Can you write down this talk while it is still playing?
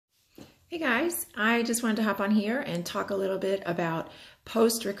Hey guys, I just wanted to hop on here and talk a little bit about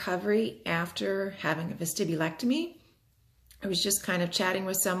post-recovery after having a vestibulectomy. I was just kind of chatting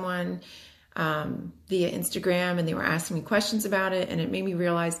with someone via Instagram, and they were asking me questions about it, and it made me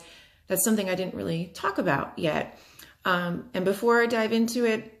realize that's something I didn't really talk about yet. And before I dive into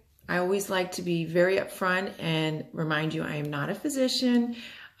it, I always like to be very upfront and remind you I am not a physician.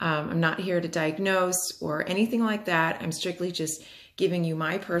 I'm not here to diagnose or anything like that. I'm strictly just giving you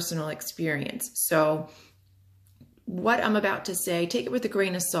my personal experience. So what I'm about to say, take it with a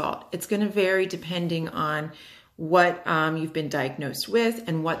grain of salt. It's going to vary depending on what you've been diagnosed with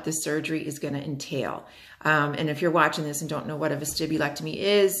and what the surgery is going to entail. And if you're watching this and don't know what a vestibulectomy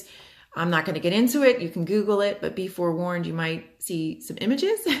is, I'm not going to get into it. You can Google it, but be forewarned, you might see some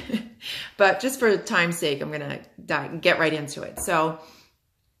images. But just for time's sake, I'm going to get right into it. So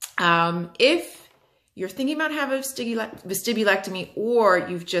if you're thinking about having a vestibulectomy or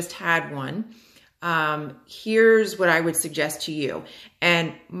you've just had one, here's what I would suggest to you.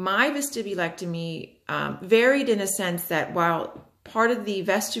 And my vestibulectomy varied in a sense that while part of the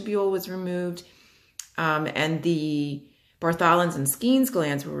vestibule was removed and the Bartholin's and Skene's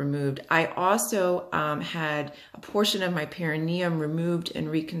glands were removed, I also had a portion of my perineum removed and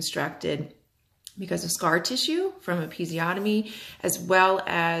reconstructed because of scar tissue from episiotomy, as well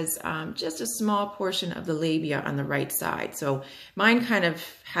as just a small portion of the labia on the right side. So mine kind of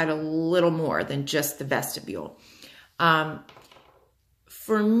had a little more than just the vestibule.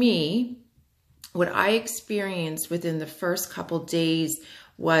 For me, what I experienced within the first couple days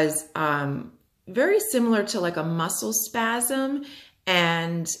was very similar to like a muscle spasm,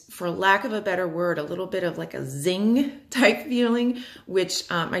 and for lack of a better word, a little bit of like a zing type feeling, which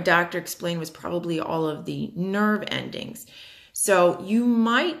my doctor explained was probably all of the nerve endings. So you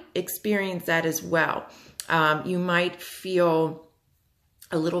might experience that as well. You might feel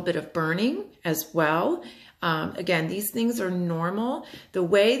a little bit of burning as well. Again, these things are normal. The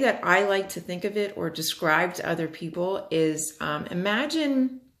way that I like to think of it or describe to other people is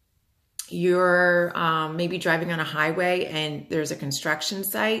imagine you're maybe driving on a highway and there's a construction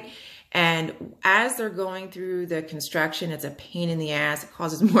site, and as they're going through the construction, it's a pain in the ass. It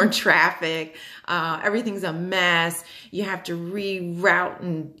causes more traffic. Everything's a mess. You have to reroute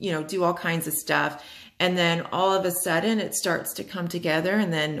and, do all kinds of stuff. And then all of a sudden it starts to come together.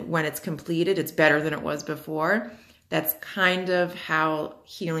 And then when it's completed, it's better than it was before. That's kind of how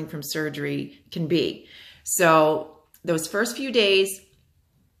healing from surgery can be. So those first few days,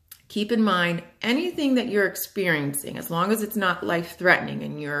 keep in mind anything that you're experiencing, as long as it's not life-threatening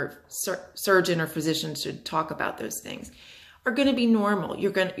and your surgeon or physician should talk about those things, are going to be normal.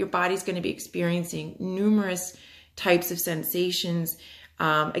 Your body's going to be experiencing numerous types of sensations.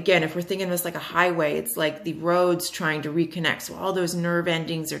 Again, if we're thinking of this like a highway, it's like the roads trying to reconnect. So all those nerve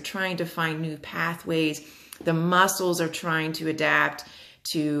endings are trying to find new pathways. The muscles are trying to adapt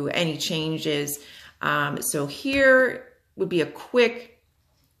to any changes. So here would be a quick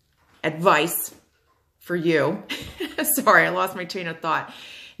advice for you. Sorry, I lost my train of thought.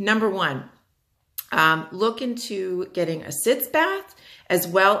 Number one, look into getting a Sitz bath as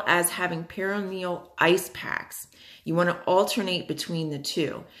well as having perineal ice packs. You want to alternate between the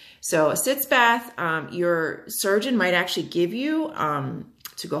two. So a Sitz bath, your surgeon might actually give you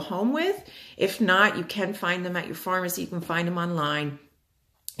to go home with. If not, you can find them at your pharmacy. You can find them online.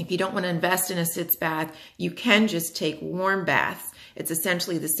 If you don't want to invest in a Sitz bath, you can just take warm baths. It's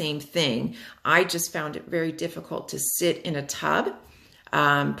essentially the same thing. I just found it very difficult to sit in a tub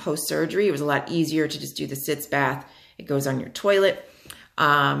post-surgery. It was a lot easier to just do the Sitz bath. It goes on your toilet.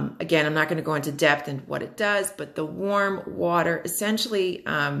 Again, I'm not going to go into depth in what it does, but the warm water essentially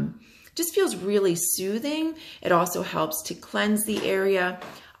just feels really soothing. It also helps to cleanse the area.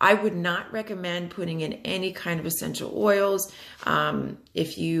 I would not recommend putting in any kind of essential oils.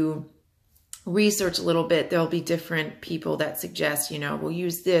 If you research a little bit, there'll be different people that suggest, we'll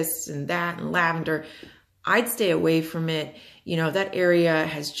use this and that and lavender. I'd stay away from it. That area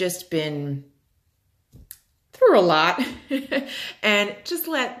has just been through a lot and just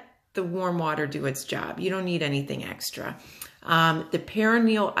let the warm water do its job. You don't need anything extra. The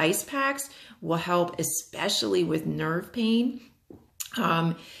perineal ice packs will help, especially with nerve pain.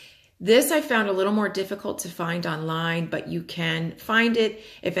 This I found a little more difficult to find online, but you can find it.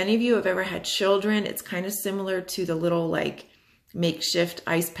 If any of you have ever had children, it's kind of similar to the little like makeshift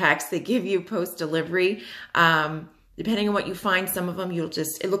ice packs they give you post-delivery. Depending on what you find, some of them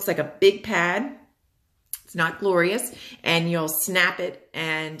it looks like a big pad. It's not glorious, and you'll snap it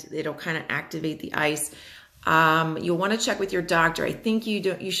and it'll kind of activate the ice. You'll want to check with your doctor. I think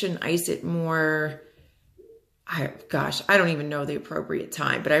you shouldn't ice it more gosh, I don't even know the appropriate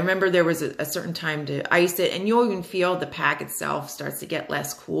time, but I remember there was a certain time to ice it, and you'll even feel the pack itself starts to get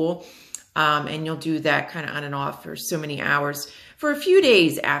less cool. And you'll do that kind of on and off for so many hours for a few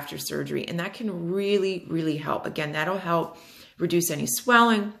days after surgery. And that can really, really help. Again, that'll help reduce any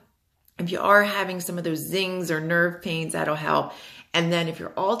swelling. If you are having some of those zings or nerve pains, that'll help. And then if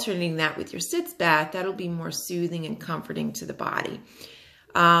you're alternating that with your Sitz bath, that'll be more soothing and comforting to the body.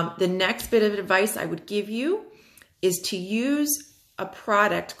 The next bit of advice I would give you is to use a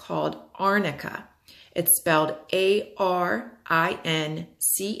product called Arnica. It's spelled Arnica.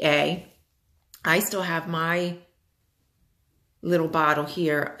 I still have my little bottle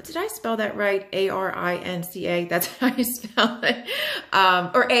here. Did I spell that right? Arnica. That's how you spell it.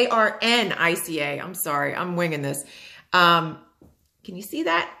 Or Arnica. I'm sorry. I'm winging this. Can you see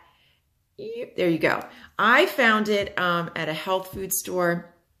that? There you go. I found it at a health food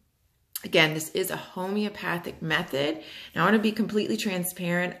store. Again, this is a homeopathic method. Now, I want to be completely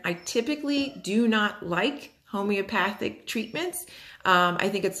transparent. I typically do not like homeopathic treatments. I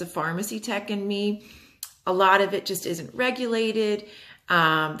think it's the pharmacy tech in me. A lot of it just isn't regulated.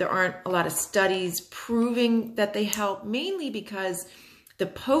 There aren't a lot of studies proving that they help, mainly because the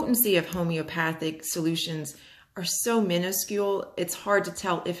potency of homeopathic solutions are so minuscule, it's hard to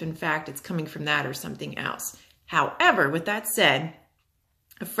tell if in fact it's coming from that or something else. However, with that said,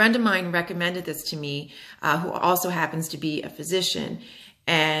 a friend of mine recommended this to me, who also happens to be a physician,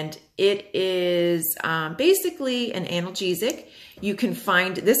 and it is basically an analgesic. You can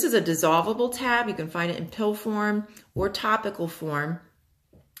find, this is a dissolvable tab. You can find it in pill form or topical form.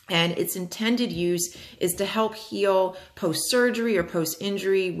 And its intended use is to help heal post-surgery or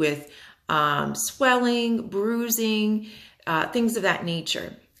post-injury with swelling, bruising, things of that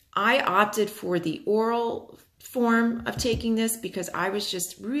nature. I opted for the oral form of taking this because I was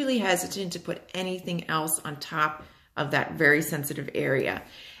just really hesitant to put anything else on top of that very sensitive area.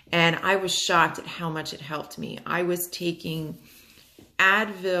 And I was shocked at how much it helped me. I was taking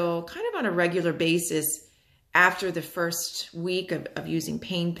Advil kind of on a regular basis after the first week of using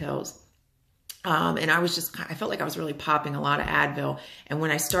pain pills. And I felt like I was really popping a lot of Advil. And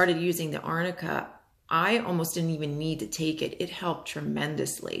when I started using the Arnica, I almost didn't even need to take it. It helped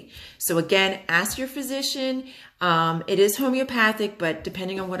tremendously. So again, ask your physician. It is homeopathic, but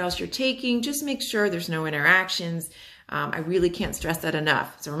depending on what else you're taking, just make sure there's no interactions. I really can't stress that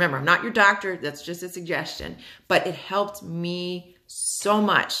enough. So remember, I'm not your doctor. That's just a suggestion, but it helped me so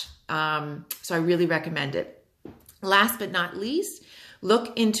much. So I really recommend it. Last but not least,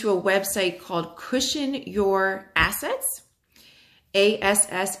 look into a website called Cushion Your Assets,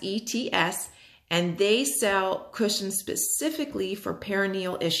 ASSETS, and they sell cushions specifically for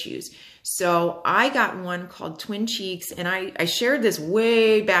perineal issues. So I got one called Twin Cheeks, and I shared this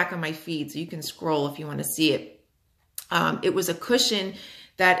way back on my feed, so you can scroll if you want to see it. It was a cushion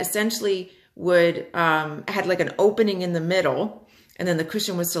that essentially had like an opening in the middle, and then the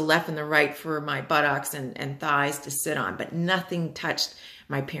cushion was to the left and the right for my buttocks and thighs to sit on, but nothing touched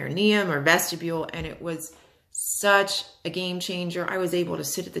my perineum or vestibule, and it was such a game changer. I was able to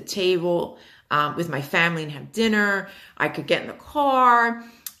sit at the table with my family and have dinner. I could get in the car.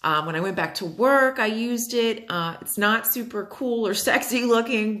 When I went back to work, I used it. It's not super cool or sexy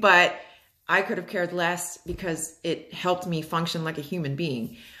looking, but I could have cared less because it helped me function like a human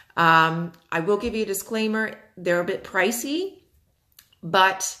being. I will give you a disclaimer. They're a bit pricey,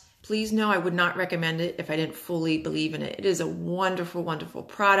 but please know I would not recommend it if I didn't fully believe in it. It is a wonderful, wonderful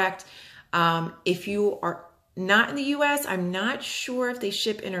product. If you are not in the US, I'm not sure if they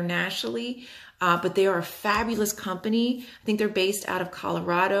ship internationally, but they are a fabulous company. I think they're based out of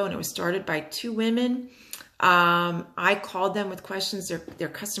Colorado, and it was started by 2 women. I called them with questions. Their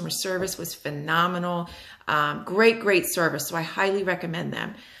customer service was phenomenal. Great, great service. So I highly recommend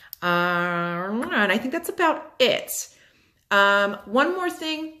them. And I think that's about it. One more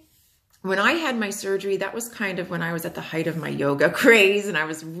thing. When I had my surgery, that was kind of when I was at the height of my yoga craze, and I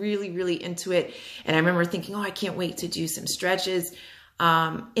was really, really into it. And I remember thinking, oh, I can't wait to do some stretches.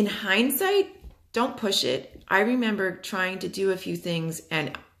 In hindsight, don't push it. I remember trying to do a few things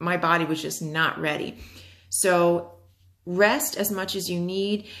and my body was just not ready. So rest as much as you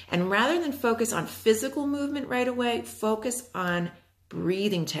need. And rather than focus on physical movement right away, focus on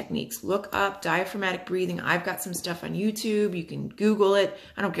breathing techniques. Look up diaphragmatic breathing. I've got some stuff on YouTube. You can Google it.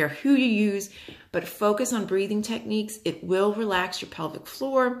 I don't care who you use, but focus on breathing techniques. It will relax your pelvic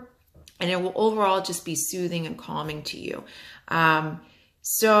floor, and it will overall just be soothing and calming to you.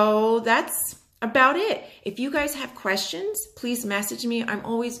 So that's about it. If you guys have questions, please message me. I'm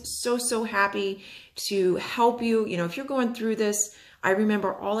always so happy to help you. You know, if you're going through this, I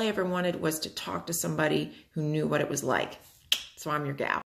remember all I ever wanted was to talk to somebody who knew what it was like. So I'm your gal.